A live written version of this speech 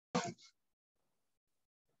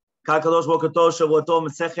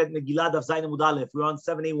Masechet Megillah Daf. We're on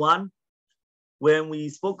 781 when we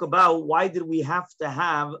spoke about why did we have to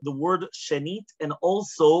have the word shenit and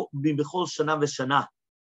also b'chol shana v'shana.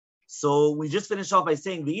 So we just finished off by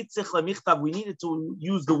saying v'yitzich lemichtav, we needed to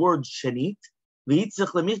use the word shenit,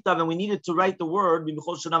 v'yitzich lemichtav, and we needed to write the word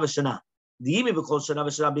b'chol shana v'shana. B'chol shana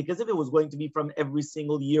v'shana, because if it was going to be from every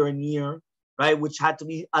single year and year, right, which had to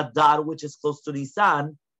be Adar, which is close to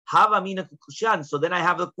Nisan, so then I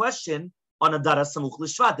have a question on Adar Samuch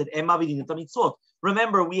L'Shvat.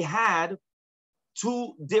 Remember, we had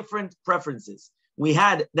two different preferences. We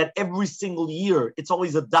had that every single year it's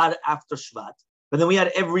always Adar after Shvat, but then we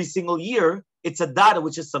had every single year it's Adar,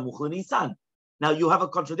 which is Samuch L'Nisan. Now you have a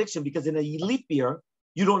contradiction because in a leap year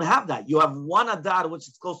you don't have that. You have one Adar which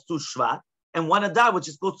is close to Shvat and one Adar which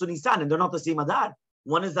is close to Nisan, and they're not the same Adar.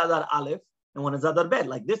 One is Adar Aleph and one is Adar Bet,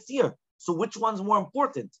 like this year. So which one's more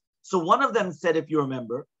important? So one of them said, if you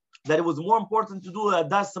remember, that it was more important to do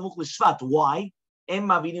Adar Samuch L'Shvat. Why? Em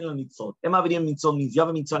ma'avinin l'mitzvot. Em ma'avinin l'mitzvot means you have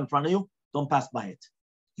a mitzvah in front of you, don't pass by it.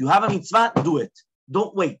 You have a mitzvah, do it.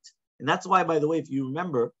 Don't wait. And that's why, by the way, if you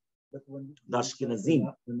remember, the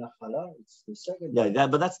Ashkenazim. The Nachala, it's the second. Yeah,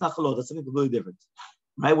 but that's Nachalot. That's something completely different.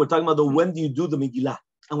 Right? We're talking about the when do you do the Megillah.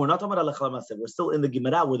 And we're not talking about Al-Chala Maseh. We're still in the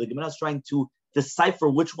Gemara, where the Gemara is trying to decipher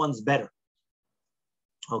which one's better.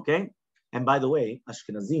 Okay? And by the way,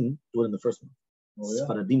 Ashkenazim do it in the first one. Oh, yeah?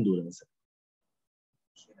 Sfaradim do it in the second.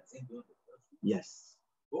 Ashkenazim do it in the first one? Yes.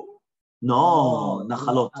 Oh. No,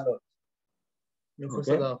 Nachalot.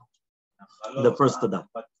 Okay? The first Adar.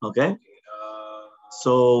 Okay?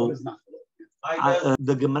 So,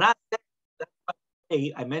 the Gemara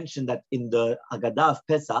said, I mentioned that in the Agadah of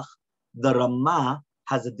Pesach, the Ramah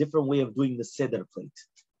has a different way of doing the Seder plate.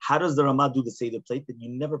 How does the Ramah do the Seder plate? That you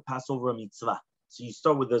never pass over a mitzvah. So you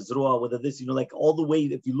start with the Zroa, with this, like all the way,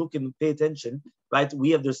 if you look and pay attention, right,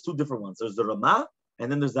 there's two different ones. There's the Ramah,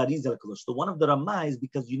 and then there's the Arizal Kadosh. The one of the Ramah is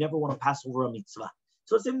because you never want to pass over a mitzvah.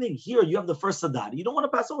 So same thing, here you have the first Adar. You don't want to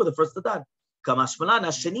pass over the first Adar. Kamashmalan,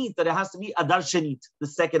 Shenit, that it has to be Adar Shenit, the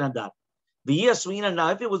second Adar. Now,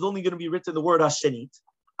 if it was only going to be written the word Shenit,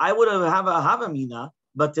 I would have a Havamina,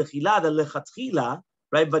 but Techila, the Lechatchila,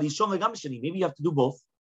 right, Varishon Vegam Sheni. Maybe you have to do both.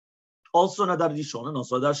 Also Adar Rishon and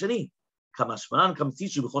also Adar Sheni.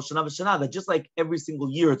 That just like every single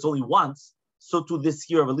year it's only once, so to this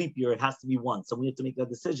year of a leap year it has to be once. So we have to make that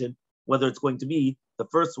decision whether it's going to be the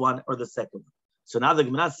first one or the second one. So now the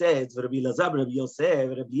Gemara says, what is Rabbi Eliezer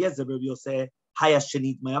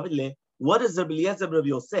Rabbi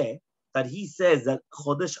Yosef that he says that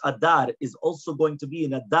Chodesh Adar is also going to be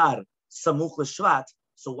in Adar Samuch L'Shvat?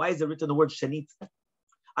 So why is it written the word Shenit?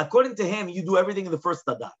 According to him, you do everything in the first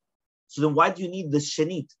Adar. So then why do you need the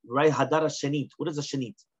Shenit, right? Hadar Shenit. What is a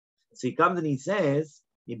Shenit? So he comes and he says,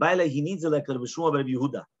 he needs it like Rabbi Shmuel Rabbi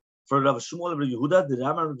Yehuda. For Rabbi Shmuel Rabbi Yehuda, the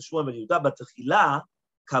Rama Rabbi Shmuel Rabbi Yehuda, but Techila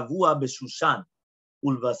Kavua B'Shushan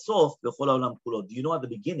Ulvasof B'chol Haolam Kulo. Do you know at the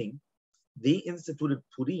beginning, they instituted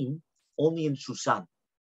Purim only in Shushan.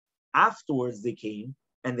 Afterwards they came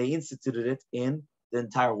and they instituted it in the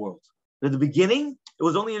entire world. But at the beginning, it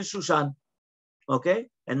was only in Shushan. Okay?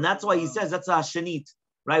 And that's why he says that's a Shenit.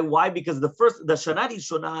 Right? Why? Because the Shana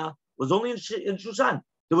Rishona was only in Shushan.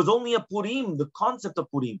 There was only a Purim. The concept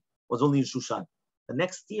of Purim was only in Shushan. The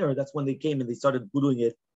next year, that's when they came and they started doing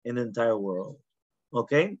it in the entire world.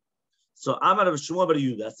 Okay? So Amar Rav Shmuel bar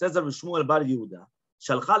Yehuda, says Rav Shmuel bar Yehuda,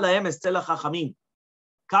 Shalcha lahem Esther lachachamim.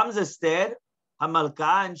 Comes Esther,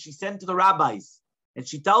 Hamalka, and she sent to the rabbis. And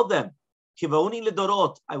she told them, Kivauni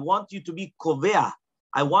ledorot, I want you to be kovea.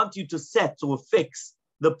 I want you to set, to affix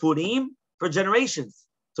the Purim for generations.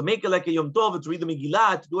 To make it like a Yom Tov, to read the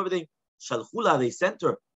Megillah, to do everything. Shalchula, they sent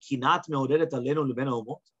her. Kinat me'oreret alenu leben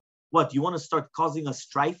ha'omot. What, you want to start causing a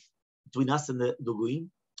strife between us and the Goyim?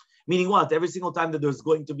 Meaning what? Every single time that there's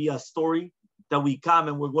going to be a story that we come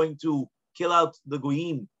and we're going to kill out the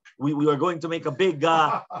Goyim, we are going to make a big,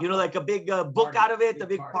 like a big book out of it, a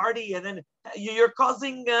big party, and then you're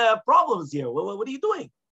causing problems here. What are you doing?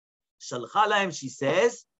 Shalcha lahem, she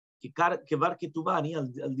says,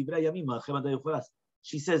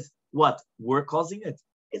 she says, what? We're causing it.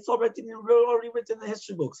 It's already written in the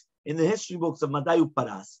history books. In the history books of Madayu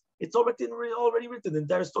Paras, it's already written, the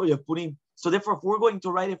entire story of Purim. So therefore, if we're going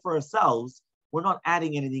to write it for ourselves, we're not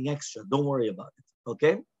adding anything extra. Don't worry about it.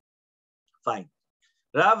 Okay? Fine.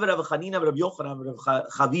 Rav Chanina, Rav Yochanan, Rav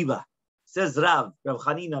Chaviva. Says Rav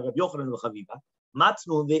Chanina, Rav Yochanan, Rav Chaviva.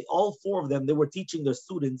 Matznu, all four of them, they were teaching their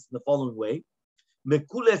students in the following way.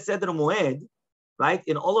 Mekule Seder Moed, right?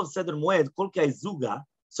 In all of Seder Moed, Kol Zuga.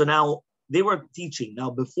 So now they were teaching. Now,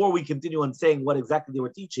 before we continue on saying what exactly they were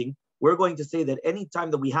teaching, we're going to say that any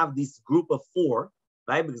time that we have this group of four,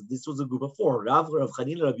 right? Because this was a group of four. Rav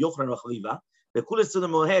Chanina, Rav Yochanan, Rav Chaviva. V'kul esuna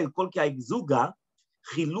mohel kol k'ha'igzuga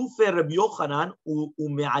chilufe Rabbi Yochanan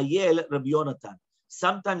u'me'ayel Rabbi Yonatan.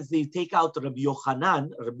 Sometimes they take out Rabbi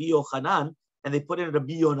Yochanan, and they put in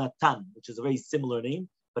Rabbi Yonatan, which is a very similar name,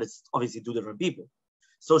 but it's obviously two different people.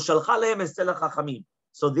 So Shalcha lehem estel hachachamim.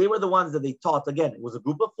 So they were the ones that they taught. Again, it was a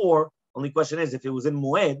group of four. Only question is, if it was in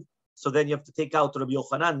Moed, so then you have to take out Rabbi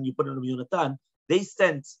Yochanan and you put in Rabbi Yonatan. They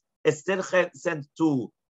sent Esther sent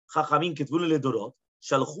to Chachamim Ketvu ledorot.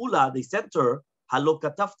 Shalchula, they sent her Halo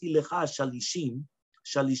katafti lecha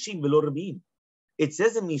shalishim velo rabim. It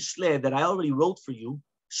says in Mishle that I already wrote for you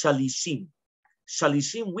shalishim.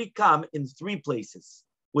 Shalishim, we come in three places,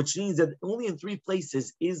 which means that only in three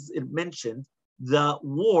places is it mentioned the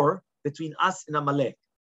war between us and Amalek,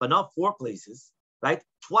 but not four places, right?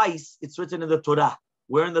 Twice it's written in the Torah.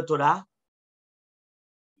 Where in the Torah?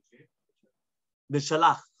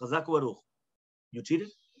 Beshalach, Chazak Baruch. You cheated?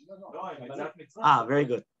 No, very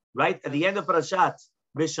good. Right? At the end of Parashat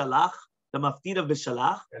Beshalach, the maftir of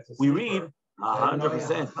Beshalach, we read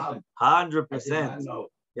 100%. 100%.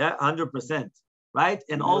 Yeah, 100%. Right?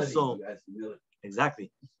 And also,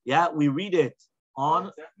 exactly. Yeah, we read it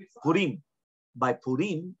on Purim. By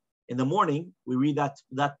Purim, in the morning, we read that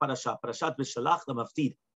Parashat Beshalach, the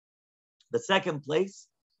maftir. The second place,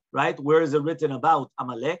 right? Where is it written about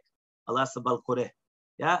Amalek? Allah Sabal Koreh.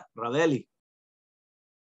 Yeah, Raveli.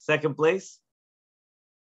 Second place.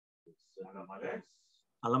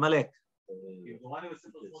 Amalek.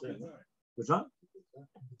 Which one?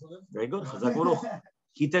 Very good.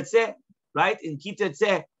 Kitetze, right? In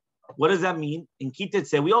Kitetze, what does that mean? In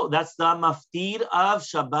Kitetze, that's the maftir of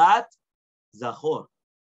Shabbat Zachor.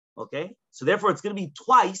 Okay? So therefore, it's going to be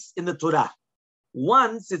twice in the Torah.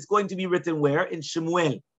 Once it's going to be written where? In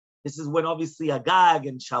Shemuel. This is when obviously Agag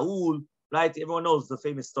and Shaul, right? Everyone knows the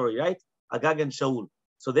famous story, right? Agag and Shaul.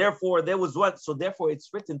 So therefore, there was what? So therefore, it's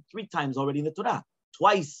written three times already in the Torah.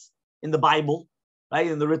 Twice in the Bible, right?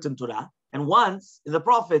 In the written Torah. And once in the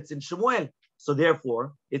prophets, in Shemuel. So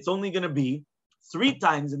therefore, it's only going to be three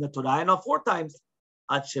times in the Torah and not four times.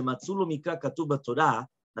 Until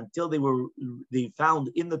they found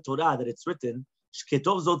in the Torah that it's written,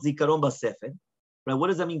 Ketov Zot Zikaron Basefer. Right? What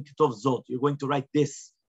does that mean, Ketov Zot? You're going to write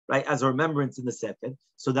this, right, as a remembrance in the Sefer.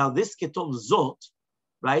 So now this Ketov Zot,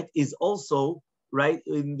 right, is also, right,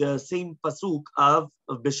 in the same pasuk of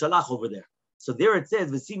Beshalach over there. So there it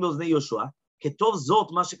says, V'sim Oznei Yoshua, Ketov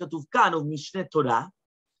Zot, ma shekatuv kan, of Mishneh Torah,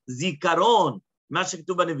 Zikaron, ma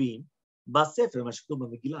shekatuv b'Nevi'im, Basefer, ma shekatuv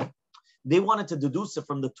b'Megillah. They wanted to deduce it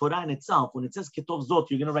from the Torah in itself. When it says Ketov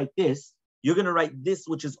Zot, you're going to write this. You're going to write this,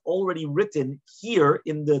 which is already written here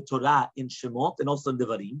in the Torah in Shemot and also in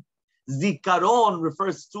Devarim. Zikaron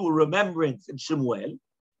refers to remembrance in Shemuel,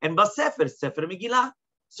 and Basefer, Sefer Megillah.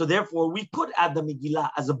 So therefore, we could add the Megillah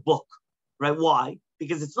as a book, right? Why?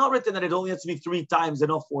 Because it's not written that it only has to be three times and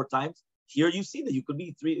not four times. Here you see that you could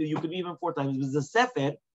be three, you could be even four times, because the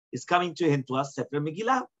Sefer is coming to hint to us Sefer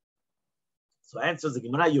Megillah. So answers the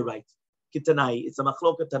Gemara, you're right. Kitanai, it's a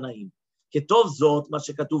machloket Tanaim. Ketov Zot, ma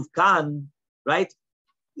shekatuv kan, right?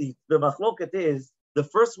 The machloket is, the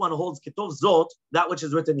first one holds Ketov Zot, that which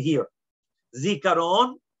is written here.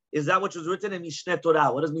 Zikaron is that which was written in Mishneh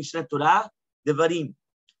Torah. What is Mishneh Torah? Devarim.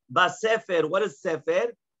 Basefer, what is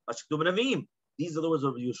Sefer? Mashektuv Nevi'im. These are the words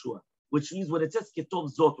of Yeshua. Which means when it says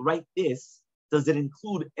Ketov Zot, write this, does it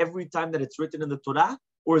include every time that it's written in the Torah?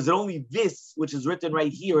 Or is it only this, which is written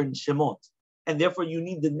right here in Shemot? And therefore you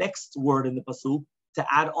need the next word in the pasuk to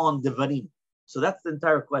add on Devarim. So that's the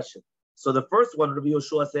entire question. So the first one, Rabbi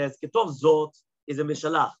Yoshua says, Ketov Zot is a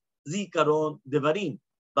Mishalach. Zikaron, Devarim.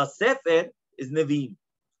 Basefer is Nevi'im.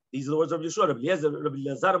 These are the words of Yeshua. Rabbi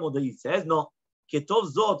Lazar Modai says, no.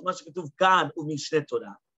 Ketov Zot, ma shekatuv kan u'mishneh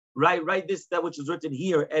Torah. Write this, that which is written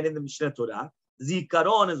here and in the Mishneh Torah.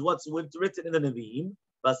 Zikaron is what's written in the Nevi'im.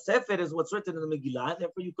 Basefer is what's written in the Megillah.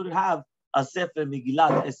 Therefore you could have a Sefer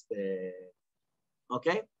Megillat Esther.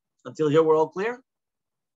 Okay? Until here we're all clear?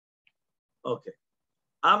 Okay.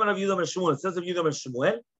 Amar Rav Yehuda ben Shmuel. It says of Yehuda ben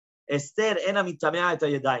Shmuel, Esther ena mitamea et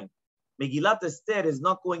hayadayim. Megillat Esther is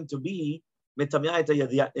not going to be mitamea et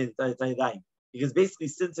hayadayim. Because basically,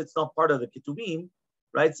 since it's not part of the Ketuvim,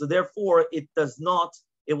 right? So therefore, it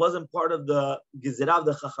wasn't part of the Gezerah of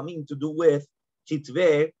the Chachamim to do with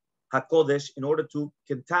Kitvei HaKodesh in order to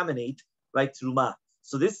contaminate, right, Truma.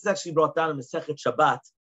 So this is actually brought down in Masechet Shabbat,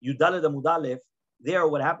 Yudaled Amud Aleph. There,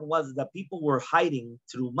 what happened was that people were hiding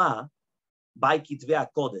Truma by Kitvei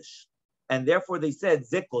HaKodesh. And therefore they said,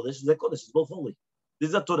 Ze Kodesh is both holy. This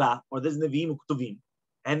is a Torah, or this is Nevi'im Uktuvim.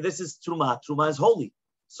 And this is Truma. Truma is holy.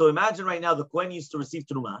 So imagine right now, the Kohen used to receive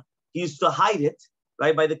Truma. He used to hide it,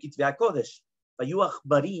 right, by the Kitvei HaKodesh.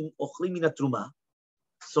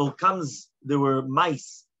 So there were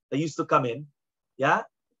mice that used to come in, yeah?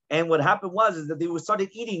 And what happened is that they started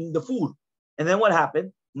eating the food. And then what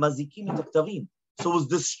happened? Mazikim ktavim. So it was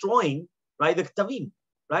destroying, right, the ktavim,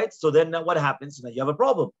 right? So then what happens? So now you have a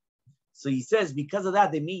problem. So he says, because of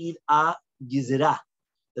that, they made a gizera.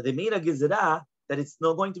 That they made a gizera that it's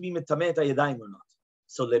not going to be metamet yadayim or not.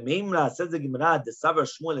 So lemeimra, says the Gemara, the Savar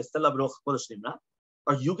Shmuel Estela Baruch Kodesh Nimra.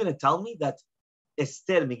 Are you going to tell me that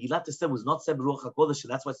Esther, Megillat Esther was not said Ruach HaKodesh,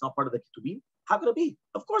 and that's why it's not part of the Ketubim? How could it be?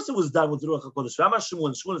 Of course it was done with Ruach HaKodesh. Ramar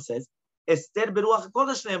Shmuel says, Esther Beruach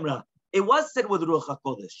HaKodesh Ne'emra. It was said with Ruach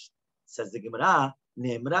HaKodesh. Says the Gemara,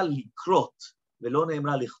 Ne'emra likrot, velo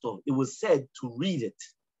Ne'emra lichtov. It was said to read it,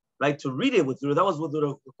 right? To read it that was with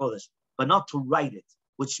Ruach HaKodesh, but not to write it,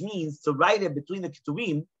 which means to write it between the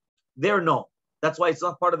Ketubim, no. That's why it's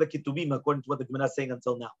not part of the Ketubim, according to what the Gemara is saying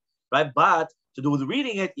until now, right? But to do with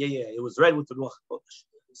reading it, it was read with the Ruach HaKodesh.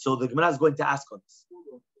 So the Gemara is going to ask on this.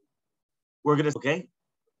 We're going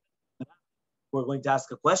to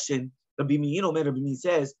ask a question. Rabbi Meir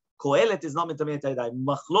says, Kohelet is not mitamet yadayim.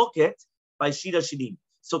 Machloket by Shira Shidim.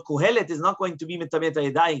 So Kohelet is not going to be mitamet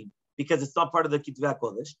yadayim because it's not part of the Kitvei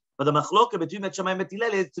HaKodesh. But the machloket between Bet Shammai and Bet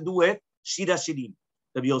Hillel is to do with Shira Shidim.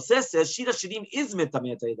 Rabbi Yosef says Shira Shidim is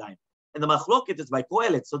mitamet yadayim. And the machloket is by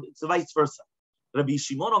Kohelet, so it's vice versa. Rabbi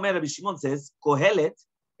Shimon says Kohelet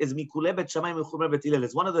is mikule Bet Shammai mechumra Bet Hillel.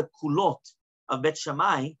 It's one of the kulot of Bet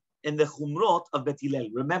Shammai and the chumrot of Bet Hillel.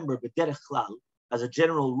 Remember, b'derech klal, as a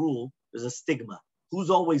general rule, there's a stigma. Who's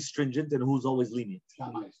always stringent and who's always lenient?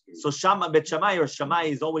 So Bet Shammai or Shammai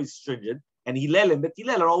is always stringent, and Hillel and Bet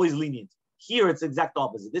Hillel are always lenient. Here it's exact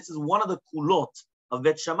opposite. This is one of the kulot of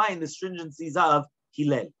Bet Shammai and the stringencies of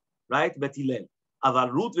Hillel, right? Bet Hillel.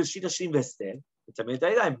 Aval Ruth v'Shira Shirim v'Esther, mitamet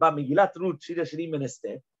hayadayim. But Megillat Ruth, Shira Shirim and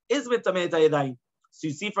Esther is mitamet hayadayim. So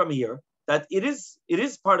you see from here that it is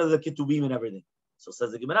part of the Ketubim and everything. So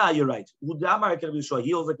says the Gemara, you're right. He holds like Rabbi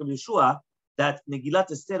Yeshua that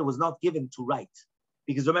Megillat Esther was not given to write.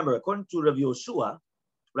 Because remember, according to Rabbi Yeshua,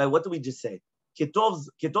 right, what did we just say? Ketov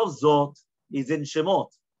Zot is in Shemot.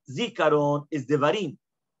 Zikaron is Devarim,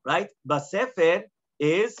 right? Basefer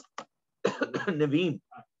is Nevi'im.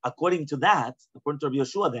 According to that, according to Rabbi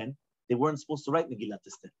Yeshua, then, they weren't supposed to write Megillat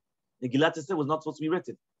Esther. Megillat Esther was not supposed to be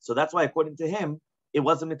written. So that's why, according to him, it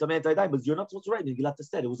wasn't mitamet yadayim, but you're not supposed to write Megillat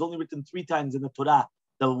Esther. It was only written 3 times in the Torah,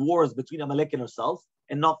 the wars between Amalek and herself,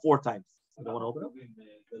 and not 4 times. You don't want to open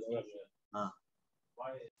it?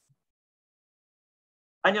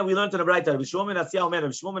 Anya, we learned in the Braita, Rabbi Shimon ben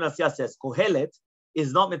Asiyah says, Kohelet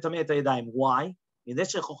is not mitamet yadayim. Why?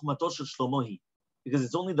 Because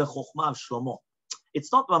it's only the chokhmah of Shlomo.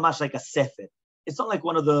 It's not mamash like a sefer. It's not like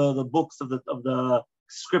one of the books of the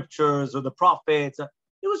scriptures or the prophets. It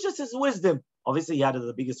was just his wisdom. Obviously, he had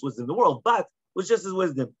the biggest wisdom in the world, but it was just his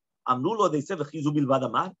wisdom. Amrulo, they said,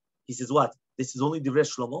 he says what? This is only Divrei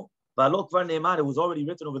Shlomo. It was already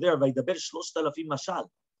written over there. Right?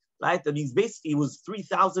 That means basically it was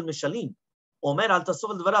 3,000 mishalim.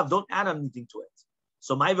 Don't add anything to it.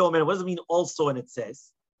 So what does it mean also? And it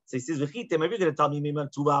says, so he says, if you're going to tell me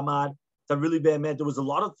that really there was a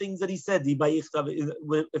lot of things that he said.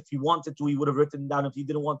 If he wanted to, he would have written down. If he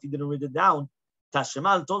didn't want, he didn't write it down.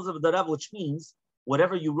 Which means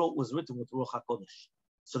whatever you wrote was written with Ruach HaKodesh.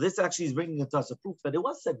 So this actually is bringing us a proof that it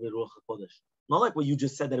was said with Ruach HaKodesh. Not like what you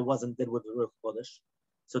just said that it wasn't said with Ruach HaKodesh.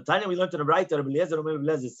 So Tanya, we learned in the Braita, Rabbi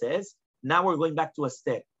Eliezer says, now we're going back to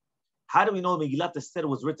Esther. How do we know Megillat Esther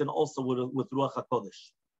was written also with Ruach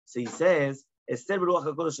HaKodesh? So he says, Esther Ruach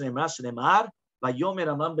HaKodesh Shneimar, Vayomer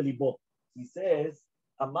Aman Belibo. He says,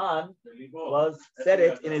 Aman said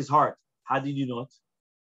it in his heart. How did you know it?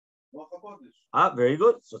 Very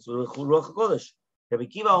good. So it's Ruach HaKodesh. Rabbi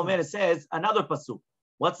Kiva Omer says another pasuk.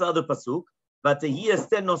 What's the other pasuk? Vatehi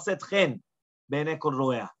Esther noset chen b'nei kol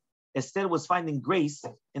ro'eh. Esther was finding grace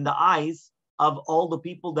in the eyes of all the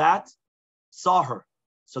people that saw her.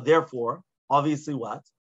 So therefore, obviously what?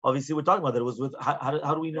 Obviously we're talking about that it was with,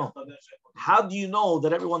 how do we know? How do you know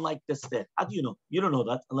that everyone liked Esther? How do you know? You don't know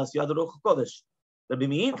that unless you have the Ruach HaKodesh. Rabbi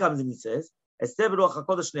Meir comes and he says, Esther Ruach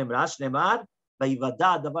HaKodesh shnemar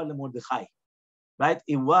vayivada davar leMordechai. Right?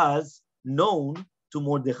 It was known to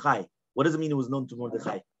Mordechai. What does it mean it was known to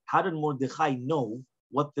Mordechai? How did Mordechai know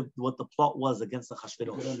what the plot was against the Chashverosh? I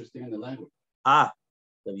don't understand the language.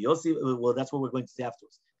 Well, that's what we're going to say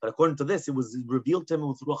afterwards. But according to this, it was revealed to him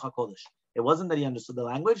with Ruach HaKodesh. It wasn't that he understood the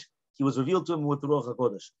language. He was revealed to him with Ruach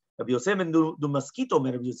HaKodesh. Rabbi Yosef ben Dumaskito,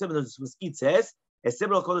 Rabbi Yosef ben Dumaskit says,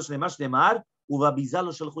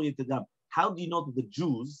 how do you know that the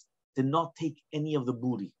Jews did not take any of the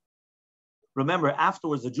booty? Remember,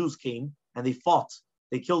 afterwards, the Jews came and they fought.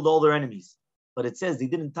 They killed all their enemies. but it says they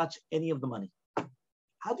didn't touch any of the money.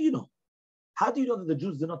 How do you know? How do you know that the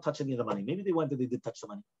Jews did not touch any of the money? Maybe they went and they did touch the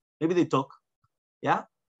money. Maybe they took. Yeah?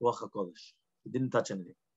 Ruach HaKodesh. They didn't touch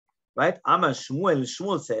anything. Right? Amar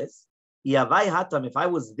Shmuel says, if I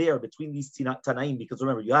was there between these Tanaim, because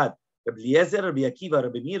remember, you had Rabbi Eliezer, Rabbi Akiva,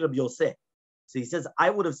 Rabbi Meir, Rabbi Yosef. So he says, I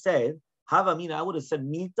would have said, I would have said,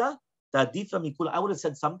 Milta, Ta'adifa Mikula. I would have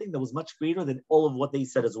said something that was much greater than all of what they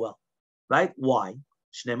said as well. Right? Why?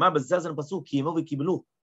 What does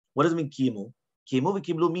it mean, Kiemu? Kiemu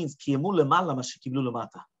v'kiblu means Kiemu lemala ma shekiblu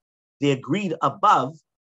lemata. They agreed above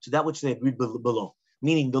to that which they agreed below.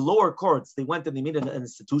 Meaning the lower courts, they went and they made an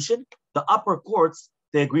institution. The upper courts,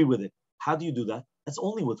 they agreed with it. How do you do that? That's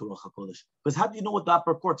only with Ruach HaKodesh. Because how do you know what the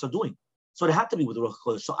upper courts are doing? So it had to be with Ruach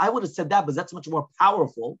HaKodesh. So I would have said that, but that's much more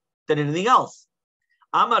powerful than anything else.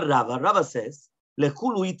 Amar Rava says,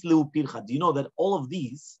 Lekulu itlu pircha. Do you know that all of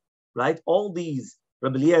these, right? All these,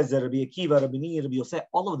 Rabbi Eliezer, Rabbi Akiva, Rabbi Meir, Rabbi Yosef,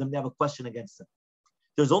 all of them, they have a question against them.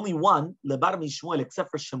 There's only one, Lebar Mishmuel, except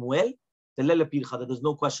for Shemuel, that there's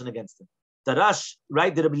no question against him. Tarash,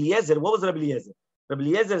 right? The Rabbi Eliezer, what was Rabbi Eliezer? Rabbi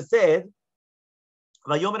Eliezer said,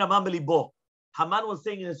 Vayomer Haman belibo. Haman was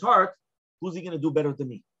saying in his heart, who's he going to do better than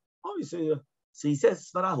me? Oh, you say, so he says,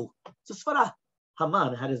 Svarahu. It's a Svara.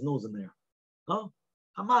 Haman had his nose in there. No?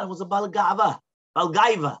 Haman was a Balgaiva.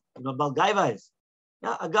 Balgaiva. You know what Balgaiva is?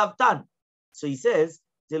 Yeah, a Gavtan. So he says,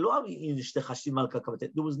 there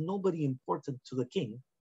was nobody important to the king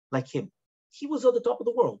like him. He was on the top of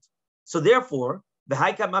the world. So therefore,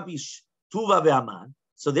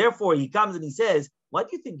 so therefore he comes and he says, why do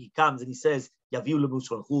you think he comes and he says, bring the levush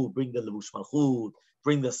malchut,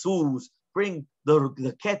 bring the sus, bring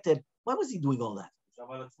the keter? Why was he doing all that?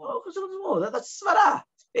 That's svara.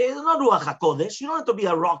 It's not ruach hakodesh. You don't have to be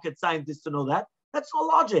a rocket scientist to know that. That's all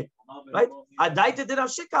logic, right?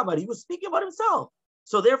 He was speaking about himself.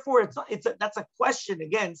 So therefore, that's a question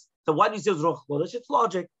against. So why do you say ruach hakodesh? It's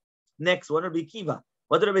logic. Next one, Rabbi Akiva.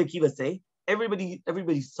 What did Rabbi Akiva say?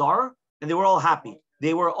 Everybody saw her, and they were all happy.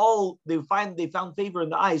 They found favor in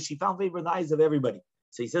the eyes. She found favor in the eyes of everybody.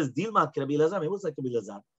 So he says, Dilma Rabbi Elazar. It was like Rabbi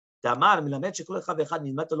Elazar.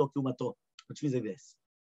 Which means like this: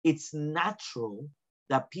 it's natural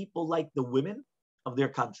that people like the women of their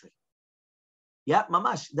country. Yeah,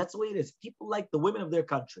 mamash. That's the way it is. People like the women of their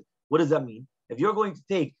country. What does that mean? If you're going to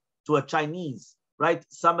take to a Chinese, right,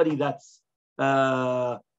 somebody that's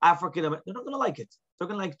African, they're not going to like it. They're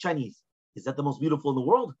going to like Chinese. Is that the most beautiful in the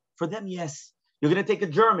world? For them, yes. You're going to take a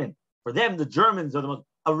German. For them, the Germans are the most.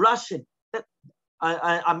 A Russian,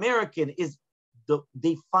 American is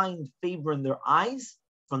they find favor in their eyes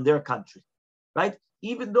from their country, right?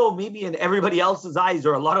 Even though maybe in everybody else's eyes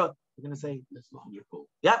there are a lot of, you're going to say, that's wonderful.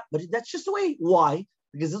 Yeah, but that's just the way. Why?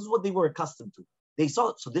 Because this is what they were accustomed to. They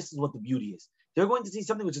saw, so this is what the beauty is. They're going to see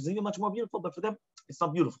something which is even much more beautiful, but for them, it's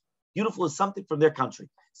not beautiful. Beautiful is something from their country.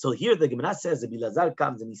 So here the Gemara says, Rabbi Elazar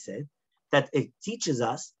comes and he said that it teaches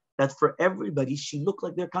us that for everybody, she looked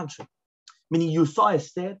like their country. Meaning you saw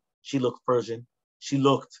Esther, she looked Persian, she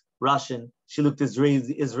looked Russian, she looked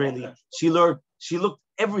Israeli, she looked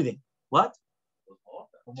everything. What?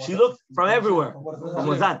 She looked from everywhere.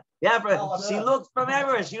 She looked from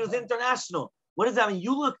everywhere. She was international. What does that mean?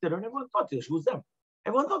 You looked at her and everyone thought to her. She was them.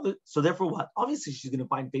 Everyone thought that. So therefore what? Obviously she's going to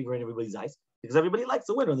find favor in everybody's eyes because everybody likes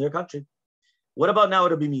the winner in their country. What about now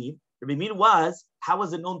Rabbi Meir? Rabbi Meir was, how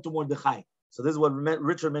was it known to Mordechai? So this is what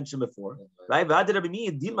Richard mentioned before, right? Right?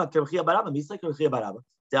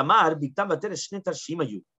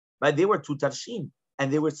 They were two tarshim,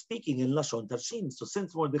 and they were speaking in Lashon Tarshim. So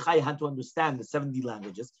since Mordechai had to understand the 70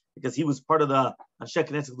 languages, because he was part of the Anshe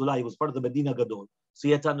Knesset Gdula, he was part of the Medina Gadol, so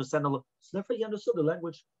he had to understand all. So therefore he understood the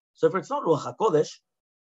language. So if it's not Ruach HaKodesh,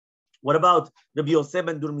 what about Rabbi Yosef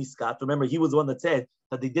ben Dur Miskat? Remember, he was the one that said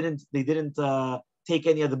that they didn't take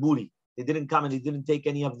any of the booty. They didn't come and they didn't take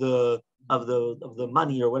any of the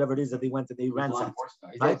money or whatever it is that they went and they ransacked.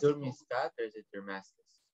 Right? Is it Dur Miskat or is it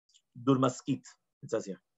Damascus? Dur Maskit. It says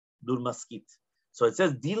here. Dur Maskit. So it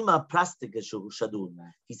says Dilma Plastic Shadur.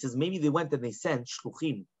 He says maybe they went and they sent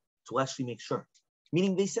shluchim to actually make sure.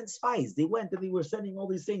 Meaning they sent spies. They went and they were sending all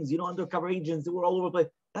these things, undercover agents. They were all over the place.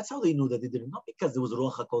 That's how they knew that they did it. Not because there was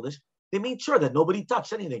Ruach HaKodesh. They made sure that nobody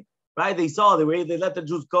touched anything. Right? They saw, they let the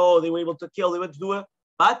Jews go. They were able to kill. They went to do it.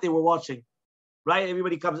 But they were watching. Right?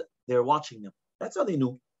 Everybody comes. They're watching them. That's how they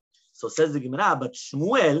knew. So says the Gemara, but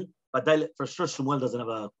Shmuel, for sure Shmuel doesn't have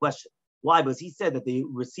a question. Why? Because he said that they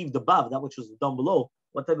received above, that which was down below.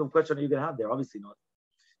 What type of question are you going to have there? Obviously not.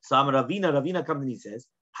 So Ravina comes and he says,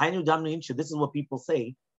 this is what people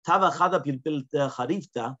say.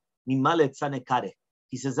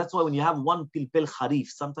 He says that's why when you have one pilpel harif,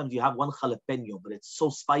 sometimes you have one jalapeno, but it's so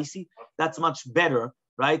spicy. That's much better,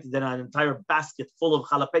 right, than an entire basket full of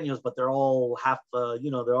jalapenos, but they're all half,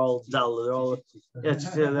 they're all dull,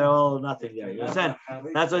 they're all nothing there. You understand?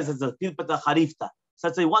 That's why it says pilpel harifta. So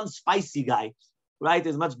that's why one spicy guy, right,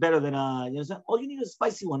 is much better than you understand? All you need is a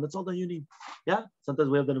spicy one. That's all that you need. Yeah. Sometimes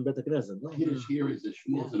we have that in Beit Knesset. No? Here is the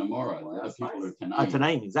Shmuel and Amora. A lot of people are Tanaim.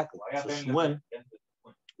 Tanaim, exactly. So Shmuel,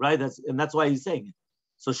 right? That's why he's saying it.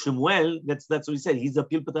 So Shmuel, that's what he said. He's a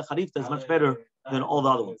pilpata harifta. That's much better than all the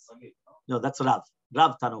other ones. No, that's Rav.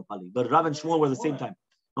 Rav Tanopali. But Rav and Shmuel were the same time.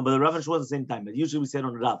 No, but the Rav and Shmuel were the same time. But usually we say it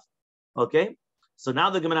on Rav. Okay. So now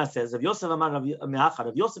the Gemara says, if Yosef Amar Rav Me'achar,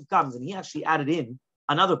 if Yosef comes and he actually added in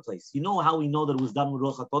another place. You know how we know that it was done with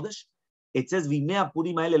Ruach HaKodesh? It says, V'mea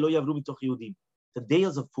Purim ha'ele lo yavru mitoch Yehudim. The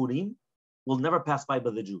days of Purim will never pass by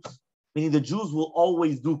the Jews. Meaning the Jews will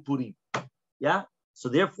always do Purim. Yeah? So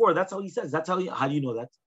therefore, that's how he says. How do you know that?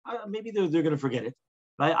 Maybe they're going to forget it.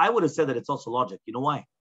 Right? I would have said that it's also logic. You know why?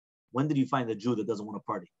 When did you find a Jew that doesn't want to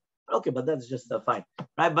party? Okay, but that's just fine.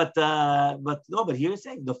 Right? But here he's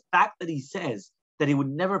saying the fact that he says that he would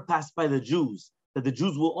never pass by the Jews, that the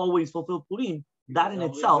Jews will always fulfill Purim, that in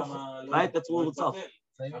itself, right? That's all itself.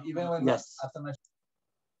 Even when yes.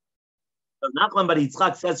 Nachman Bar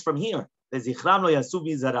Yitzchak says from here, instead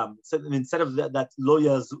of that lo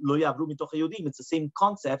yavru mitoch Yehudim, it's the same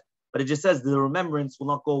concept, but it just says the remembrance will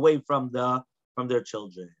not go away from their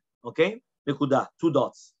children. Okay? Nekuda, 2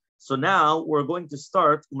 dots. So now we're going to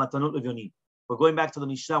start Matanot Levyonim. We're going back to the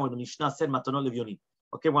Mishnah where the Mishnah said Matanot Levyonim.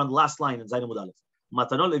 Okay, we're on the last line in Zayin Amud Aleph.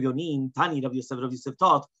 Matanot Levyonim, Tani Rav Yosef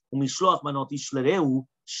taught, Umishloach manot ish lereu,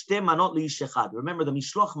 shte manot leish echad. Remember, the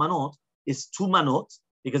Mishloach manot is 2 manot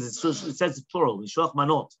because it says plural. Mishloach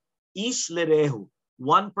manot ish lereu,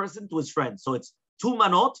 1 person to his friend. So it's 2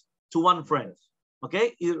 manot to 1 friend.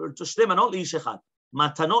 Okay, shte manot leish echad.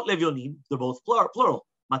 Matanot Levyonim, they're both plural.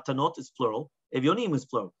 Matanot is plural. Evyonim is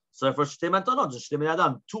plural. So therefore, shte matanot, shte ben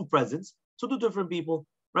adam, 2 presents to 2 different people.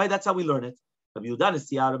 Right? That's how we learn it. Rabbi Yehuda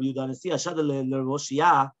Nesiya, Shada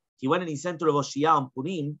leRoshia. He went and he sent to Roshia on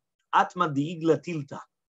Purim, Atma diigla tilta,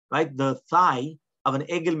 right? The thigh of an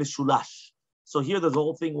egel mishulash. So here there's the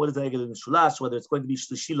whole thing. What is the egel mishulash? Whether it's going to be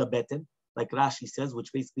shlishila beten, like Rashi says,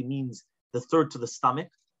 which basically means the third to the stomach,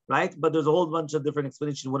 right? But there's a whole bunch of different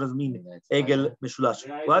explanations. What does it mean? Egel mishulash.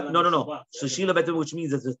 What? No. Shlishila beten, which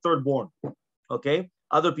means it's the third born. Okay.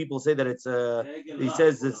 Other people say that it's he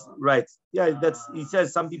says it's right. Yeah, he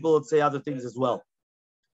says some people would say other things as well.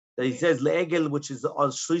 That he says le'egel, which is al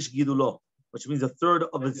shlish gidulo, which means a third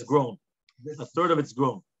of its grown. A third of its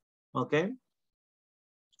grown. Okay.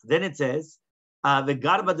 Then it says the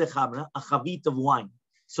garba de chamra, a chavit of wine.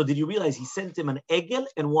 So did you realize he sent him an egel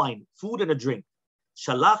and wine, food and a drink?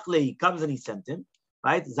 Shalach le, he comes and he sent him,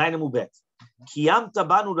 right? Zayin Amud. Kiyam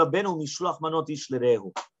tabanu rabenu mishloach manot ish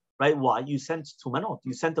lerehu. Right? Why? You sent 2 manot.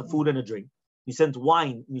 You sent a food and a drink. You sent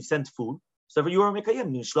wine and you sent food. So you were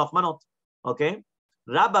mekayim, mishloach manot. Okay?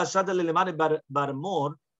 Rabba shada lelemare bar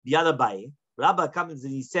mor biyad Abaye. Rabba comes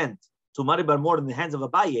and he sent to Mari bar mor in the hands of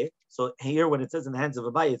Abaye. So here, when it says in the hands of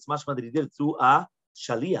Abaye, it's mashma that he did it through a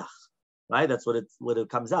shaliach. Right? That's what it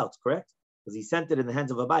comes out, correct? Because he sent it in the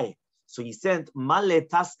hands of Abaye. So he sent male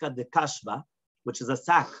taska de kashba, which is a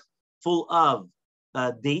sack full of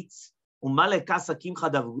dates. Umale kasa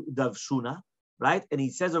kimcha davshuna, right? And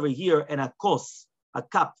he says over here, and a kos, a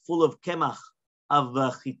cup full of kemach of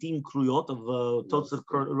chitim kruyot, of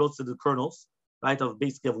roasted kernels, right? Of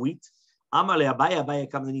basically of wheat. Amale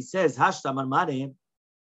Abaye comes and he says, hashta marmare.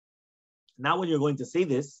 Now when you're going to say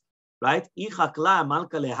this, right? Ichakla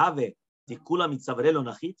malka lehave tikula mitzavrelo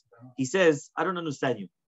nachit. He says, I don't understand you.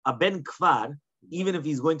 A ben kvar, even if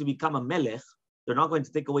he's going to become a melech, they're not going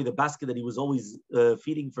to take away the basket that he was always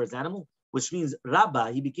feeding for his animal, which means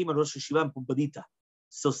Rabba, he became a Rosh Hashiva in Pumpadita.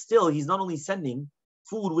 So still, he's not only sending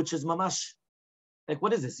food, which is mamash. Like,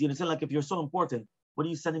 what is this? You understand? Like, if you're so important, what are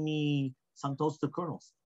you sending me some toasted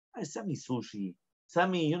kernels? Send me sushi.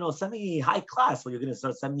 Send me high class. What you're going to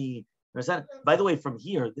start send me. Understand? By the way, from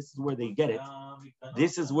here, this is where they get it.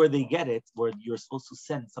 This is where they get it, where you're supposed to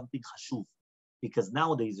send something chashuv. Because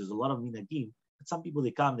nowadays, there's a lot of minagim. Some people, they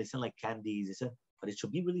come, they send like candies, they send, but it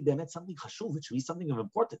should be really bemet something chashuv. It should be something of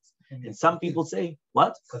importance. And some people say,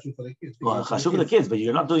 what? Chashuv for the kids. Well, chashuv for the kids, but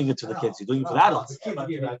you're not doing it to the kids. You're doing it for the adults.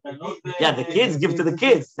 Yeah, the kids give to the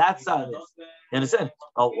kids. That's how it is. You understand?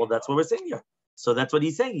 Oh, well, that's what we're saying here. So that's what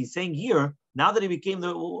he's saying. He's saying here, now that he became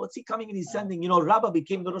what's he coming and he's sending? Rabbah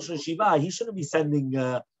became the Rosh Hashiva. He shouldn't be sending,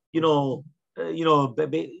 you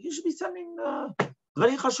should be sending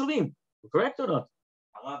very chashuvim. Correct or not?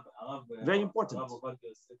 Very important.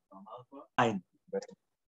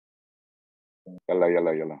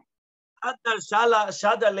 Yalla.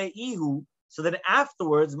 So then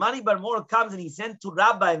afterwards, Mani Bar Mor comes and he sent to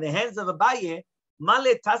Rabbi in the hands of Abaye,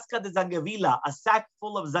 Male Taska de Zangavila, a sack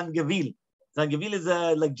full of Zangavil. Zangavil is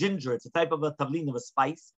like ginger. It's a type of a tavlin of a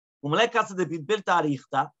spice. And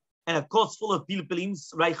a course full of pilpilim,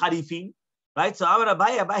 right, harifim. Right? So Amar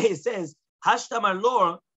Abaye says, Hashtamar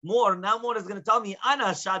Lor, now more is going to tell me,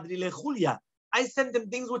 Ana Shadri Lechulia. I sent him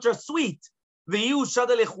things which are sweet. Now he's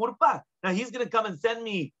going to come and send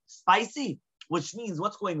me spicy, which means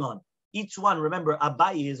what's going on? Each one, remember,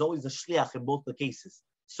 Abaye is always a shliach in both the cases.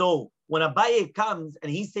 So when Abaye comes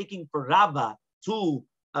and he's taking for Rabba to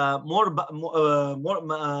Mari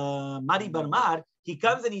Barmar, he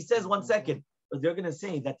comes and he says, 1 second, but they're going to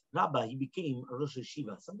say that Rabba, he became a Rosh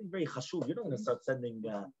Hashiva, something very chashuv. You're not going to start sending,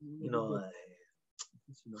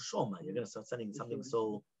 Shoma. You're going to start sending something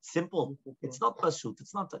so simple. It's not pashut.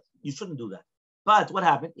 It's not that. You shouldn't do that. But what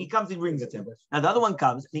happened? He comes, he brings it to him. Now the other one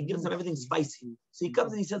comes and he gives him everything spicy. So he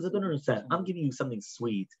comes and he says, I don't understand. I'm giving you something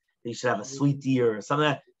sweet. You should have a sweet ear or something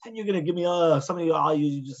like that. And you're going to give me, something,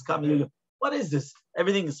 you just come. What is this?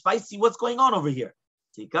 Everything is spicy. What's going on over here?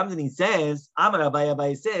 So he comes and he says, Amar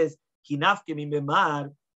Abaye says, when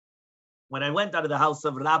I went out of the house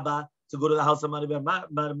of Rabba to go to the house of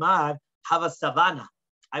Marmar, have a savannah.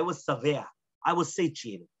 I was savea. I was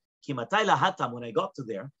satiated. When I got to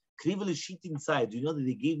there, Kriveli sheet inside. You know that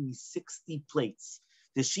they gave me 60 plates.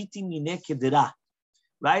 The sheetim mine kedera,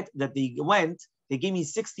 right? That they gave me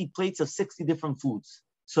 60 plates of 60 different foods.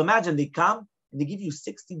 So imagine they come and they give you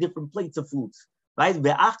 60 different plates of foods, right? And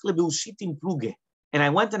I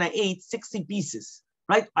went and I ate 60 pieces,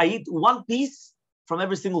 right? I ate one piece from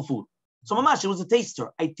every single food. So mamash, it was a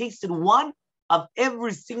taster. I tasted one of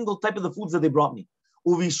every single type of the foods that they brought me.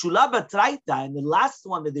 Uvishula batraita, and the last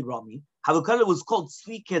one that they brought me, Havukala was called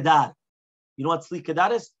Sli Kedar. You know what Sli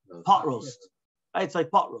Kedar is? Pot roast. Right? It's like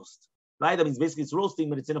pot roast. Right? That means basically it's roasting,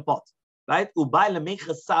 but it's in a pot. Right? I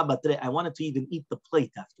wanted to even eat the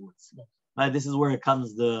plate afterwards. Right? This is where it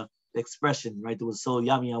comes the expression, right? It was so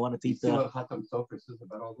yummy. I wanted to eat the. See what Hatam Sofer says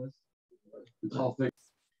about all this? It's all fixed.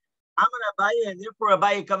 Amar Abaye, and therefore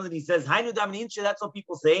Abaye comes and he says, Hainu Damin Inche, that's what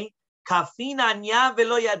people say. Kafina anya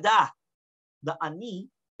velo yada. The ani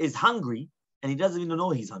is hungry and he doesn't even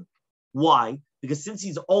know he's hungry. Why? Because since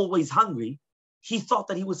he's always hungry, he thought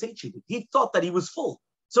that he was satiated. He thought that he was full.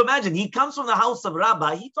 So imagine, he comes from the house of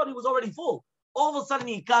Rabbi. He thought he was already full. All of a sudden,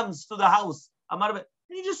 he comes to the house, and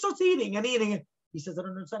he just starts eating and eating. He says, I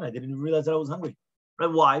don't understand. I didn't realize that I was hungry.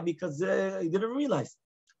 Right? Why? Because he didn't realize.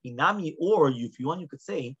 Inami, or if you want, you could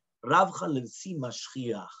say, Ravcha lelsi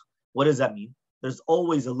mashchiach. What does that mean? There's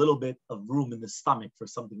always a little bit of room in the stomach for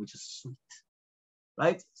something which is sweet.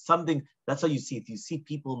 Right? Something, that's how you see it. You see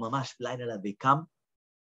people, mamash, they come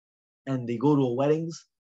and they go to weddings.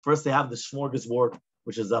 First, they have the smorgasbord,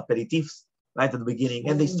 which is aperitifs, right at the beginning.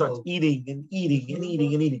 And they start eating and eating and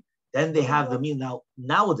eating and eating. Then they have the meal. Now,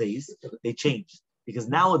 nowadays, they changed. Because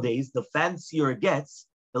nowadays, the fancier it gets,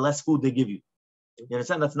 the less food they give you. You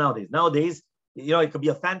understand? That's nowadays. Nowadays, it could be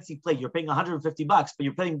a fancy plate. You're paying $150, but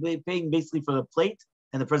you're paying basically for the plate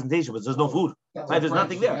and the presentation, but there's no food. Right? There's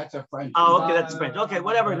nothing there. That's a French. Oh, okay, that's French. Okay,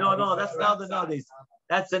 whatever. No, that's now the nowadays.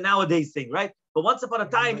 That's a nowadays thing, right? But once upon a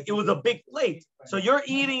time, it was a big plate. So you're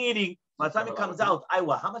eating. By the time it comes out,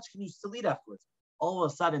 how much can you still eat afterwards? All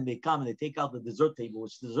of a sudden, they come and they take out the dessert table,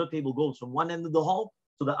 which the dessert table goes from one end of the hall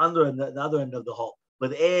to the other end of the hall.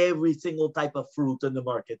 With every single type of fruit in the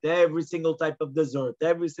market, every single type of dessert,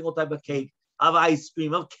 every single type of cake, of ice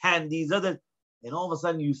cream, of candies, and all of a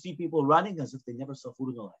sudden you see people running as if they never saw food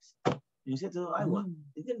in their lives. You say to them,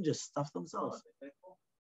 they didn't just stuff themselves.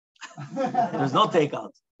 There's no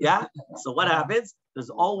takeout. Yeah? So what happens? There's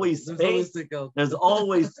always space. There's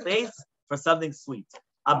always space for something sweet.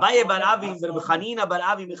 Abaye bar Avin, Chanina bar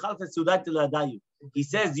Avin, he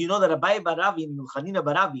says, you know that Abaye bar Avin and Chanina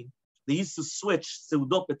bar Avin, they used to switch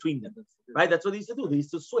seudot between them. Right? That's what they used to do. They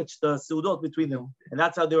used to switch the seudot between them. And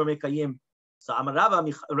that's how they were mekayim. So Amar Rava,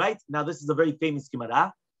 right? Now this is a very famous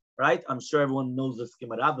Gemara, right? I'm sure everyone knows this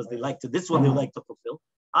Gemara, but this one they like to fulfill.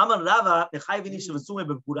 Amar Rava, a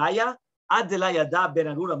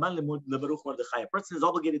person is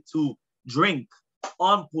obligated to drink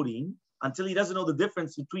on Purim until he doesn't know the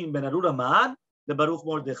difference between Ben Arura Man and Baruch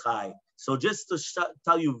Mordechai. So just to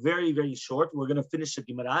tell you very, very short, we're going to finish the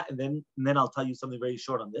Gemara and then I'll tell you something very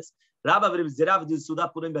short on this. Rabba v'Reb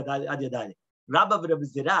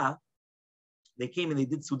they came and they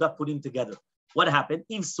did Suda Purim together. What happened?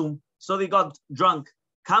 Ivsum. So they got drunk.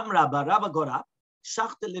 Kam Rabba got up.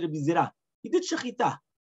 He did shechita.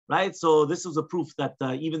 Right? So this was a proof that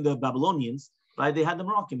even the Babylonians, right? They had the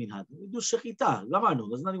Moroccan minhag. We do shechita. Gamarnu.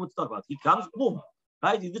 There's nothing to talk about. He comes, boom,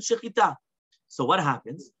 right? You do shechita. So what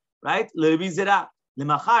happens, right?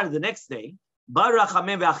 The next day,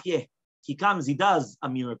 he comes, he does a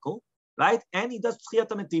miracle, right? And he does tchiyat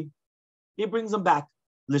hametim. He brings them back.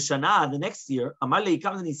 L'shana, the next year, Amarle, he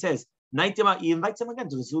comes and he says, he invites him again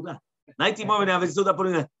to the Suda. Why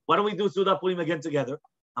don't we do Suda Purim again together?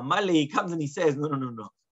 Amarle, he comes and he says, no.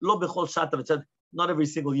 Lo bechol shata. Not every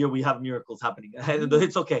single year we have miracles happening.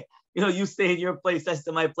 It's okay. You stay in your place, I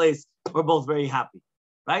stay in my place. We're both very happy.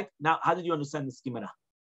 Right? Now, how did you understand the schemata?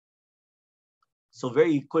 So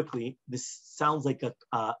very quickly, this sounds like a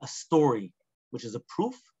story, which is a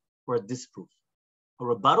proof or a disproof. A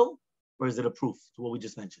rebuttal, or is it a proof to what we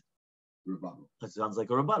just mentioned? Rebuttal. It sounds like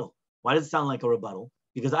a rebuttal. Why does it sound like a rebuttal?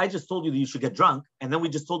 Because I just told you that you should get drunk, and then we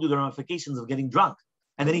just told you the ramifications of getting drunk.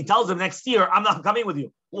 And then he tells him next year, I'm not coming with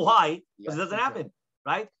you. Why? Because it doesn't happen,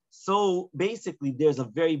 right? So basically, there's a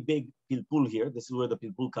very big pilpul here. This is where the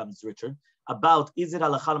pilpul comes, Richard, about is it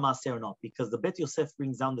halakha l'maaseh or not? Because the Bet Yosef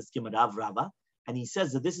brings down the schema of Rava, and he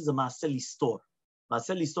says that this is a maaseh listor.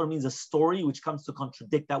 Maaseh listor means a story which comes to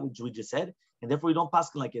contradict that which we just said, and therefore we don't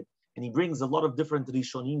pass like it. And he brings a lot of different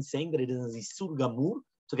Rishonim saying that it is a isur gamur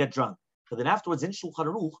to get drunk. But then afterwards, in Shulchan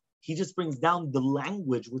Aruch, he just brings down the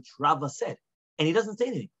language which Rava said, and he doesn't say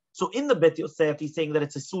anything. So in the Bet Yosef, he's saying that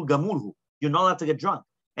it's a isur gamurhu. You're not allowed to get drunk.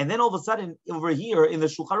 And then all of a sudden, over here in the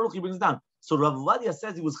Shulchan Aruch, he brings down. So Rav Ovadia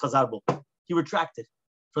says he was chazar bo. He retracted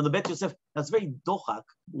from the Bet Yosef. That's very dochak.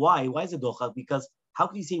 Why? Why is it dochak? Because how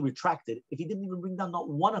can you say he retracted if he didn't even bring down not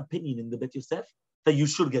one opinion in the Bet Yosef that you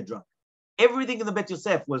should get drunk? Everything in the Bet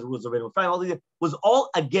Yosef was all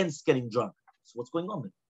against getting drunk. So what's going on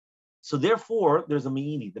then? So therefore, there's a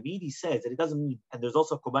Me'ini. The Me'ini says that it doesn't mean, and there's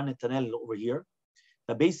also a Korban Netanel over here,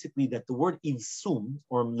 that basically that the word ivsum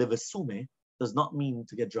or levesume does not mean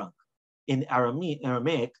to get drunk. In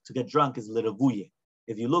Aramaic, to get drunk is leravuye.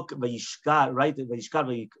 If you look vayishkar, right?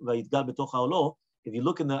 Vayishkar vayitgal betoch haolo. If you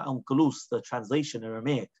look in the Onkelos, the translation in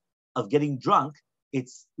Aramaic of getting drunk,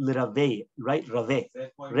 it's lerave, right? Rave,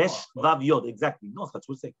 resh vav yod. Exactly. No, that's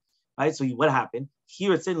what we're saying. Right. So what happened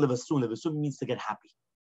here? It's saying levasum. Levasum means to get happy,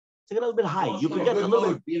 to get a little bit high. You could get a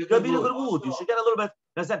little bit. You could be in a good mood. You should get a little bit.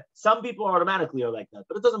 I said some people automatically are like that,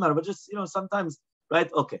 but it doesn't matter. But just sometimes, right?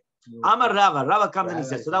 Okay. Amar Rava. Rava comes and he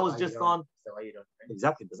says. So that was just on.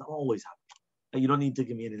 Exactly. It doesn't always happen. You don't need to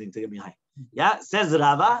give me anything to get me high. Yeah. Says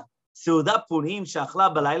Rava. Seudat Purim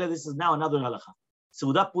shachla balayla. This is now another halacha.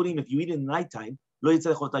 Seudat Purim. If you eat in the nighttime, lo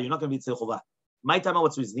yitzeh chota. You're not going to be yitzeh chova. My time,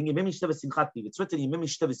 what's reasoning? It's written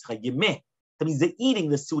Yemeh. That means the eating,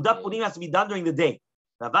 the Seudat Purim has to be done during the day.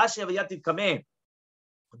 Ravashi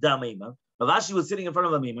was sitting in front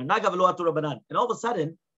of a Mimar. And all of a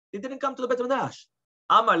sudden, they didn't come to the Beit Midrash.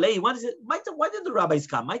 Amar Lei, why did the rabbis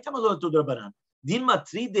come? My time was to the Rabbanan.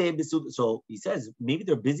 So he says, maybe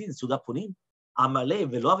they're busy in Seudat Purim. Amar Lei,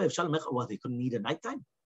 they couldn't eat at nighttime.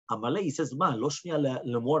 Amar Lei, he says, Rava says,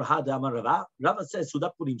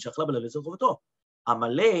 Seudat Purim, shachla b'lev.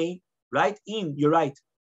 Amalei, right? You're right.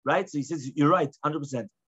 Right? So he says, you're right, 100%.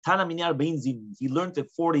 Tana minyar bein zim. He learned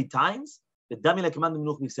it 40 times. The Damila command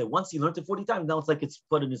Minuch said, once he learned it 40 times, now it's like it's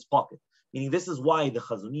put in his pocket. Meaning this is why the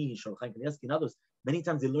Chazuni, Shulchan Kanievsky, and others, many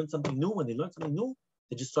times they learn something new. When they learn something new,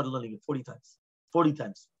 they just started learning it 40 times. 40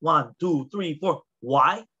 times. 1, 2, 3, 4.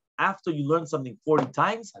 Why? After you learn something 40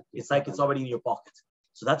 times, it's like it's already in your pocket.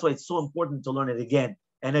 So that's why it's so important to learn it again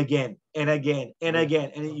and again and again and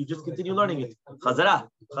again. And you just continue learning it. Chazara.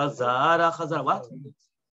 What?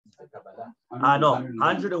 No.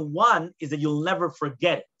 101 is that you'll never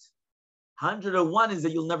forget it. 101 is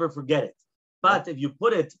that you'll never forget it. But if you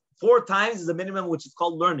put it 4 times is the minimum, which is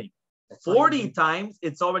called learning. 40 times,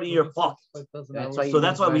 it's already in your pocket. So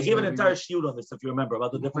that's why we gave an entire shield on this, if you remember,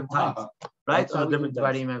 about the different times. Right? So we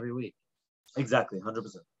invite him every week. Exactly,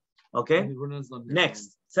 100%. Okay?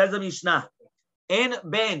 Next, says the Mishnah. En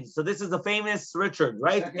ben, so this is the famous Richard,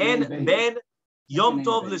 right? En ben Yom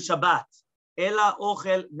Tov l'Shabbat. Ela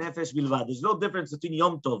ochel nefesh bilvad. There's no difference between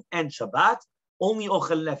Yom Tov and Shabbat. Only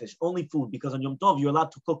ochel nefesh, only food. Because on Yom Tov, you're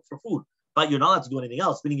allowed to cook for food. But you're not allowed to do anything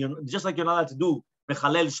else. Meaning, just like you're not allowed to do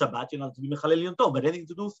Mechalel Shabbat, you're not allowed to do Mechalel Yom Tov. But anything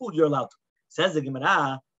to do with food, you're allowed to. Says the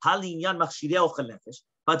Gemara, Halin yan machshirei ochel nefesh.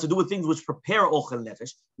 But to do with things which prepare ochel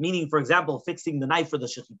nefesh. Meaning, for example, fixing the knife for the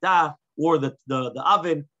shechita or the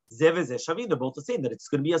oven. Zev zeh shavin. They're both the same. That it's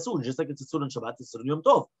going to be asur, just like it's asur on Shabbat, it's asur on Yom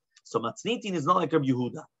Tov. So matznitin is not like Rabbi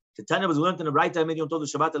Yehuda. The Tanya was learned in the right time in Yom Tov the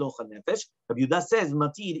Shabbat el ochel nefesh. Rabbi Yehuda says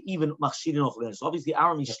matid even machshirin ochel nefesh. So obviously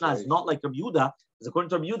our Mishnah is not like Rabbi Yehuda, because according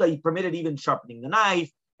to Rabbi Yehuda, he permitted even sharpening the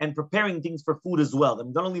knife and preparing things for food as well. I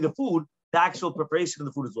mean, not only the food, the actual preparation of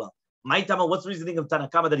the food as well. My Tama, what's the reasoning of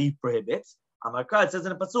Tanakama that he prohibits? Amarka, it says in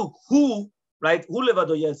the pasuk, who, right? Who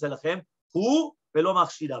levado yaseh lachem? Who velo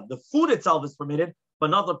machshirav. The food itself is permitted, but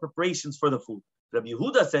not the preparations for the food. Rabbi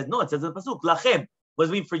Yehuda says, no, it says in the pasuk, lachem. What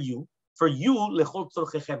does it mean for you? For you, lechol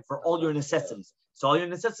tzorchechem, for all your necessities. So all your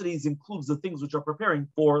necessities includes the things which are preparing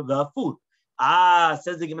for the food.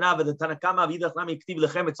 Says the Gemara, but the Tanakama v'idach nami ktiv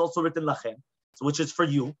lechem. It's also written lachem, so which is for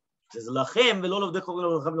you. It says lachem v'lo lovdecho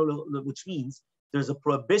v'lo, which means there's a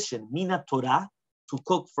prohibition mina Torah to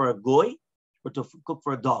cook for a goy or to cook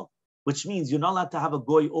for a dog, which means you're not allowed to have a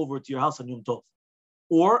goy over to your house on Yom Tov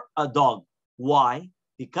or a dog. Why?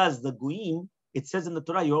 Because the goyim, it says in the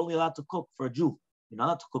Torah, you're only allowed to cook for a Jew. You're not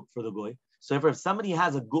allowed to cook for the goy. So if somebody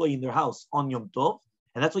has a goy in their house on Yom Tov,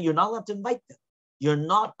 and that's why you're not allowed to invite them. You're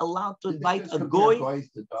not allowed to invite a goy.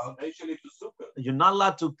 You're not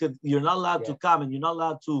allowed to. You're not allowed to come, and you're not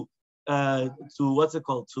allowed to what's it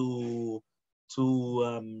called? To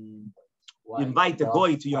invite a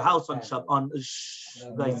goy to your house to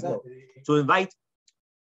invite.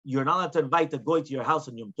 You're not allowed to invite a goy to your house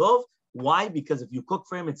on Yom Tov. Why? Because if you cook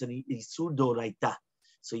for him, it's an isur doraita.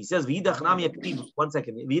 So he says, "V'idach nami yaktiv." 1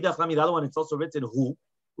 second. V'idach nami. The other one, it's also written who.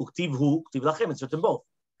 Uktiv who. Uktiv lachem. It's written both.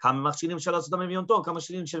 Which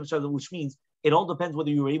means it all depends whether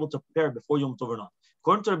you were able to prepare before Yom Tov or not.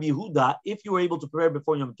 According to Rabbi Yehuda, if you were able to prepare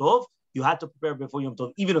before Yom Tov, you had to prepare before Yom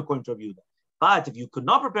Tov, even according to Rabbi Yehuda. But if you could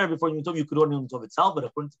not prepare before Yom Tov, you could order Yom Tov itself. But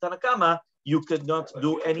according to Tanakama, you could not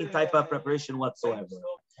do any type of preparation whatsoever.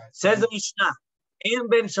 Says the Mishnah,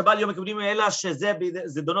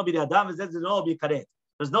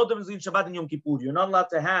 there's no difference between Shabbat and Yom Kippur. You're not allowed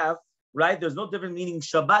to have, right? There's no difference, meaning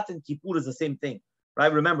Shabbat and Kippur is the same thing.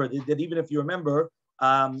 Right? Remember that even if you remember,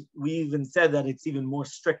 we even said that it's even more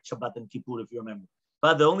strict Shabbat than Kippur, if you remember.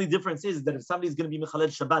 But the only difference is that if somebody's going to be Mechalel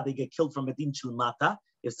Shabbat, they get killed from Bedin Shel Mata.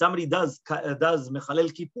 If somebody does Mechalel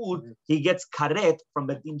Kippur, he gets karet from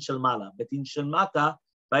Bedin Shel Mala. Bedin Shel Mata,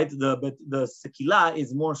 right? The Sekila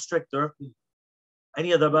is more stricter.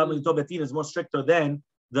 Any other Bedin is more stricter than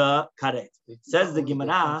the karet. Says the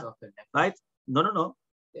Gemara, right? No. No.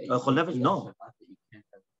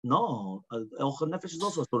 No, Ochel Nefesh is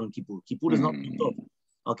also a story in Kippur. Kippur is not Tov.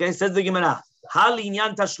 Okay, says the Gemara. Hal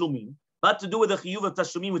inyan tashlumim, but to do with the chiyuv of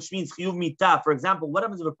tashlumim, which means chiyuv mita. For example, what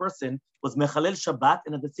happens if a person was mechalel Shabbat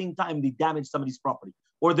and at the same time they damage somebody's property,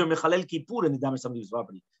 or they're mechalel Kippur and they damage somebody's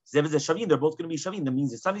property? They're both going to be shavin. That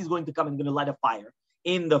means if somebody's going to come and going to light a fire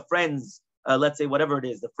in the friend's, let's say whatever it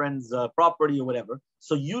is, the friend's property or whatever.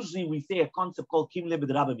 So usually we say a concept called kim le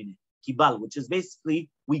b'drabamine. Kibal, which is basically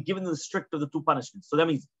we give them the strict of the two punishments. So that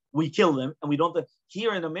means we kill them and we don't.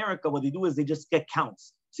 Here in America, what they do is they just get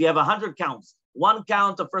counts. So you have 100 counts. 1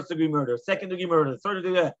 count of first-degree murder, second-degree murder,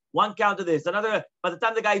 third-degree, 1 count of this, another. By the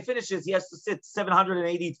time the guy finishes, he has to sit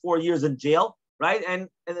 784 years in jail, right? And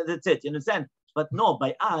that's it. You understand? But no,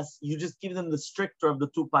 by us, you just give them the stricter of the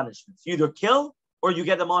two punishments. You either kill or you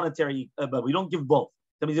get the monetary, but we don't give both.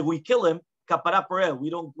 That means if we kill him, kapara pareh, we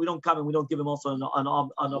don't come and we don't give him also an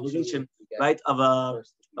obligation, right, of a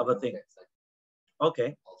thing.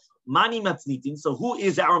 Okay. Mani matznitin. So who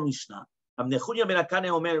is our Mishnah? The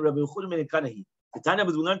Tanya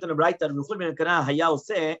was learned in the right that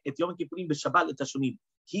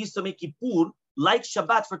he used to make Kippur like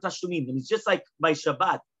Shabbat for Tashlumin. And it's just like by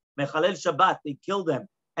Shabbat, Mechalel Shabbat, they kill them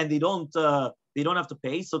and they don't have to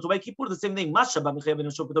pay. So to by Kippur, the same thing. Just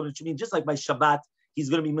like by Shabbat, he's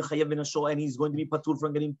going to be mechayav v'nasho, and he's going to be patur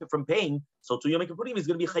from paying. So to Yom Kippurim, he's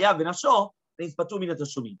going to be chayav v'nasho, and he's patur min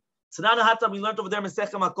tashlumin. Tznan hata, we learned over there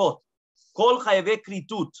Masechet Makot. Kol chayavei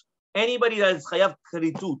kritut. Anybody that is chayav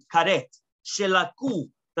kritut, karet, shelaku,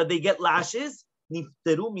 that they get lashes,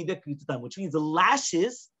 nifteru mideh kritutam, which means the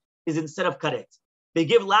lashes is instead of karet. They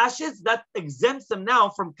give lashes that exempts them now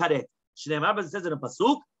from karet. Shneimar, but it says in a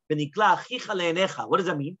pasuk, v'nikla achicha le'enecha. What does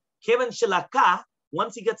that mean? Kevan shelaka,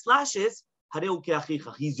 once he gets lashes,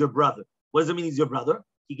 he's your brother. What does it mean he's your brother?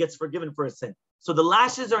 He gets forgiven for a sin. So the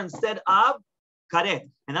lashes are instead of karet.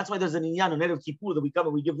 And that's why there's an inyan on Erev Kippur that we come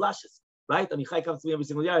and we give lashes. Right? Amichai comes to me every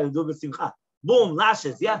single year, I do it simcha. Boom,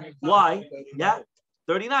 lashes. Yeah. Why? Yeah.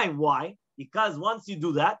 39. Why? Because once you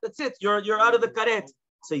do that, that's it. You're out of the karet.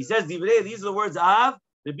 So he says, these are the words of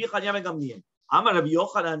Rabbi Chanina ben Gamliel. Amar Rabbi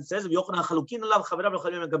Yochanan says, Rabbi Yochanan chalukin alav chaverav Rabbi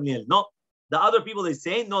Chanina ben Gamliel. No. The other people, they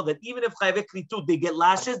say, no, that even if chayvei kritut, they get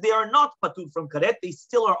lashes, they are not patur from karet. They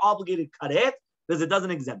still are obligated karet because it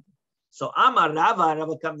doesn't exempt them. So Amar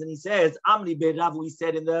Rava comes and he says, Amri be Rav, we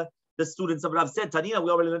said in the students of Rav said, Tanina, we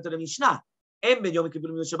already learned in the Mishnah.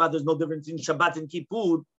 There's no difference in Shabbat and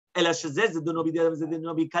Kippur.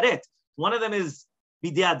 One of them is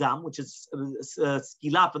bidei adam, which is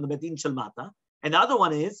skila from the Bedin Shel Mata, and the other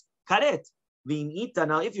one is karet.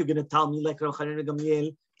 Now, if you're going to tell me like Rav Chanina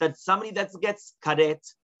Gamliel that somebody that gets karet,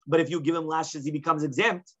 but if you give him lashes, he becomes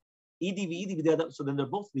exempt. So then they're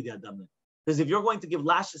both bidei adam. Because if you're going to give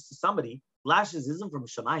lashes to somebody, lashes isn't from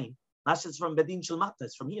Shamayim. Lashes from Bedin Shel Mata,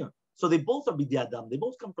 it's from here. So they both are bidei adam. They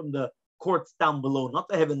both come from the courts down below, not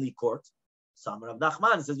the heavenly court. So Rav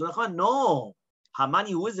Nachman says, no. Hamani,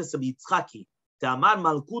 who is this? Yitzchaki. Te'amar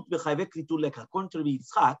malkut b'chayve kritud leka. According to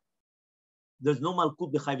Yitzchak, there's no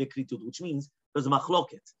malkut b'chayve kritud, which means there's a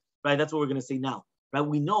machloket. Right? That's what we're going to say now. Right?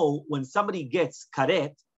 We know when somebody gets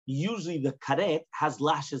karet, usually the karet has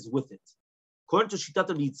lashes with it. According to Shitat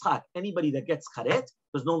of Yitzchak, anybody that gets karet,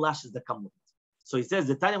 there's no lashes that come with it. So he says,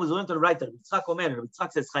 the Tanya was going to the writer, Yitzchak Omer,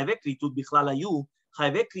 Yitzchak says, chayve kritud bichlal hayu.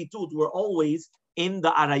 Chayve kritud were always in the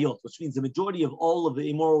arayot, which means the majority of all of the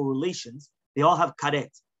immoral relations, they all have karet.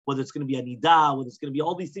 Whether it's going to be a nida, whether it's going to be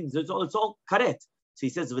all these things, it's all karet. So he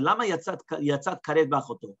says, "V'lama yatzat karet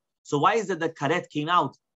b'achoto." So why is it that karet came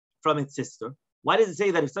out from its sister? Why does it say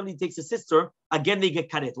that if somebody takes a sister, again they get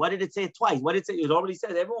karet? Why did it say it twice? Why did it say it already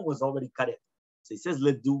said everyone was already karet? So he says,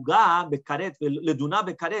 "Leduna bekaret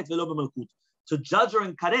velo b'malkut." To judge her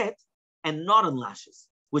in karet and not in lashes,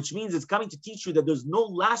 which means it's coming to teach you that there's no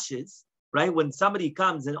lashes, right? When somebody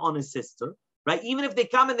comes and on his sister, right? Even if they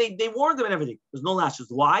come and they warn them and everything, there's no lashes.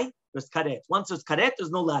 Why? There's karet. Once there's karet,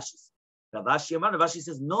 there's no lashes. Ravashi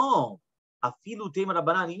says, no. Afilu tema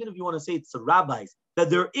rabbanan, even if you want to say it's the rabbis, that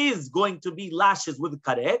there is going to be lashes with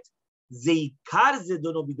karet, zeikar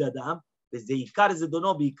zedono bidadam, zeikar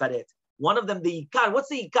zedono bi karet. One of them, the ikar. What's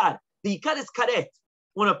the ikar? The ikar is karet.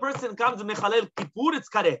 When a person comes to mechalel kippur, it's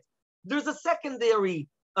karet. There's a secondary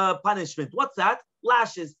punishment. What's that?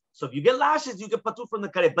 Lashes. So if you get lashes, you get patur from the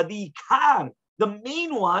karet. But the ikar, the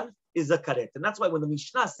main one, is the karet. And that's why when the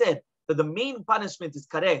Mishnah said that the main punishment is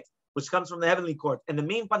karet, which comes from the heavenly court, and the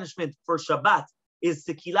main punishment for Shabbat is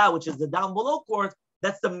tekilah, which is the down below court,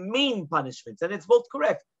 that's the main punishment. And it's both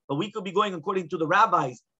correct. But we could be going according to the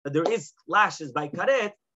rabbis that there is lashes by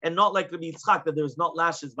karet, and not like Rabbi Yitzchak, that there's not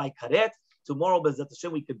lashes by karet. Tomorrow, Bezat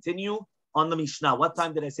Hashem, we continue on the Mishnah. What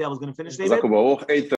time did I say I was going to finish, David?